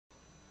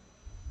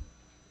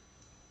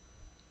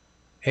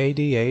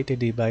88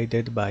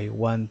 divided by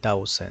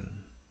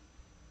 1000.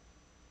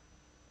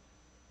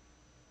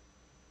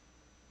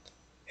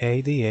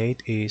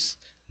 88 is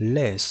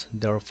less,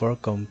 therefore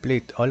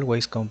complete,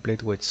 always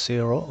complete with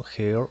 0,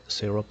 here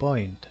 0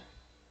 point.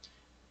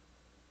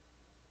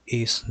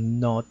 Is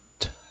not,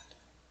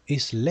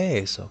 is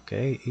less,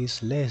 okay,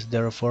 is less,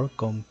 therefore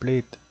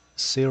complete,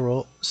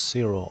 0,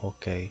 0,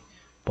 okay,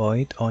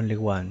 point only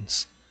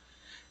once.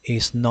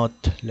 Is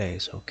not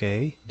less,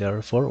 okay,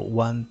 therefore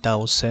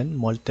 1000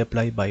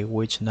 multiplied by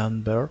which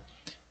number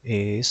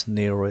is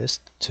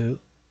nearest to,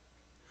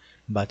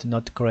 but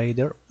not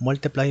greater,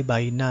 multiplied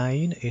by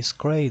 9 is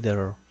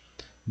greater,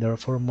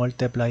 therefore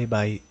multiply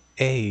by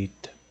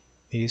 8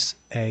 is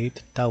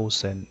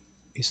 8000,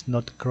 is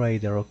not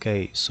greater,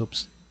 okay,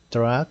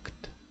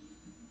 subtract,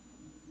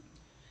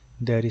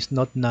 there is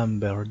not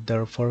number,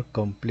 therefore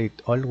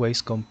complete,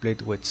 always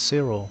complete with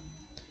 0,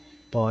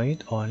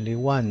 point only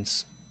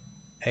once,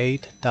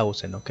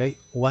 8000, okay,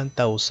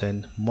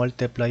 1000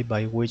 multiplied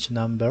by which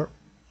number,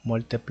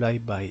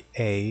 multiplied by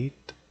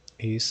 8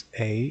 is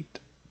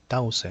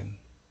 8000.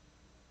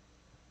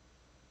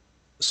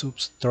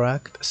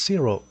 Subtract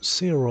 0,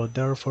 0,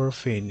 therefore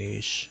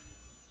finish.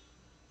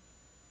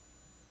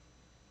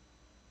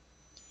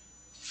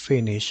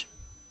 Finish.